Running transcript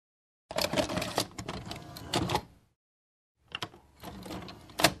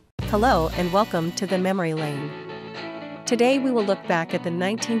Hello and welcome to the Memory Lane. Today we will look back at the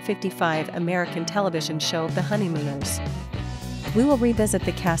 1955 American television show The Honeymooners. We will revisit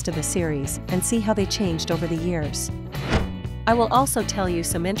the cast of the series and see how they changed over the years. I will also tell you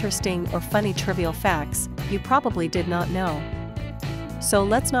some interesting or funny trivial facts you probably did not know. So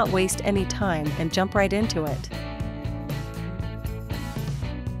let's not waste any time and jump right into it.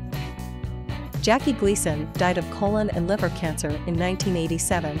 Jackie Gleason died of colon and liver cancer in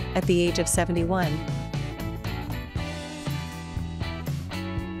 1987 at the age of 71.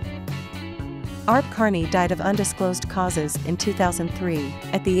 Art Carney died of undisclosed causes in 2003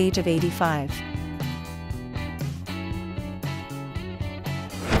 at the age of 85.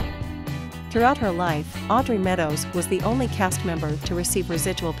 Throughout her life, Audrey Meadows was the only cast member to receive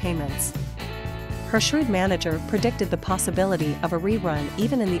residual payments. Her shrewd manager predicted the possibility of a rerun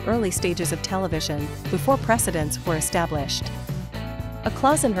even in the early stages of television, before precedents were established. A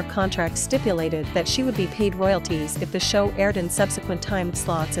clause in her contract stipulated that she would be paid royalties if the show aired in subsequent time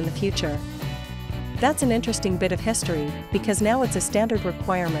slots in the future. That's an interesting bit of history, because now it's a standard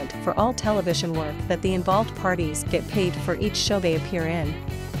requirement for all television work that the involved parties get paid for each show they appear in.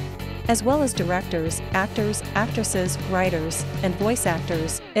 As well as directors, actors, actresses, writers, and voice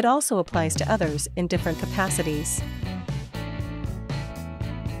actors, it also applies to others in different capacities.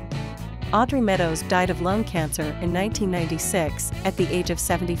 Audrey Meadows died of lung cancer in 1996 at the age of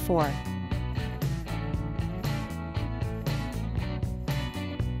 74.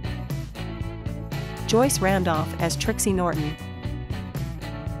 Joyce Randolph as Trixie Norton.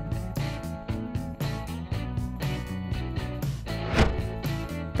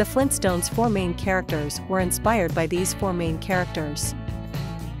 The Flintstones' four main characters were inspired by these four main characters.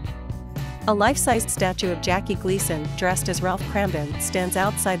 A life-sized statue of Jackie Gleason dressed as Ralph Kramden stands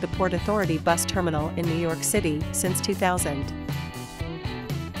outside the Port Authority bus terminal in New York City since 2000.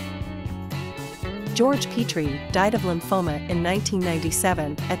 George Petrie died of lymphoma in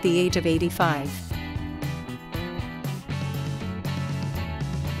 1997 at the age of 85.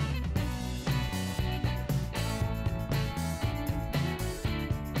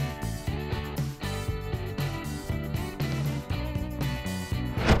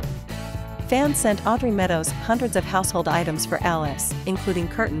 Fans sent Audrey Meadows hundreds of household items for Alice, including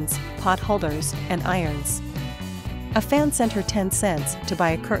curtains, pot holders, and irons. A fan sent her 10 cents to buy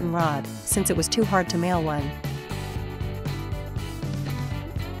a curtain rod, since it was too hard to mail one.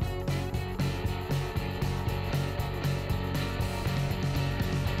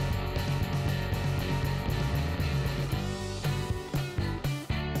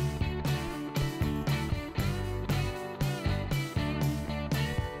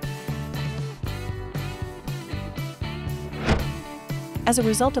 As a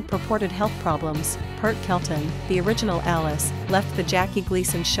result of purported health problems, Pert Kelton, the original Alice, left the Jackie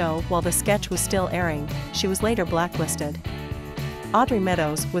Gleason show while the sketch was still airing. She was later blacklisted. Audrey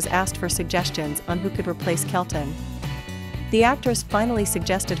Meadows was asked for suggestions on who could replace Kelton. The actress finally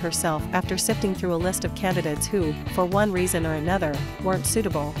suggested herself after sifting through a list of candidates who, for one reason or another, weren't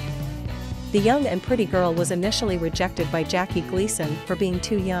suitable. The young and pretty girl was initially rejected by Jackie Gleason for being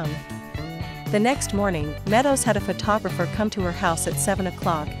too young. The next morning, Meadows had a photographer come to her house at 7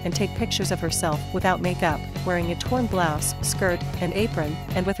 o'clock and take pictures of herself without makeup, wearing a torn blouse, skirt, and apron,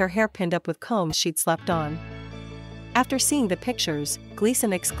 and with her hair pinned up with combs she'd slept on. After seeing the pictures,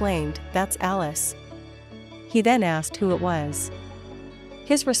 Gleason exclaimed, "That's Alice." He then asked who it was.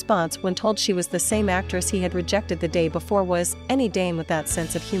 His response when told she was the same actress he had rejected the day before was, "Any dame with that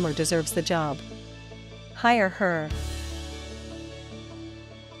sense of humor deserves the job. Hire her."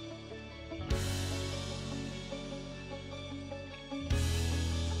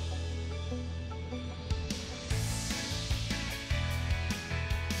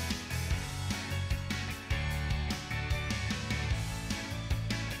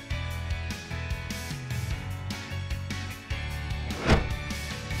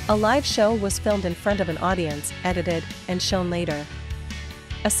 A live show was filmed in front of an audience, edited, and shown later.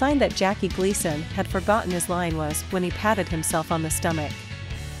 A sign that Jackie Gleason had forgotten his line was when he patted himself on the stomach.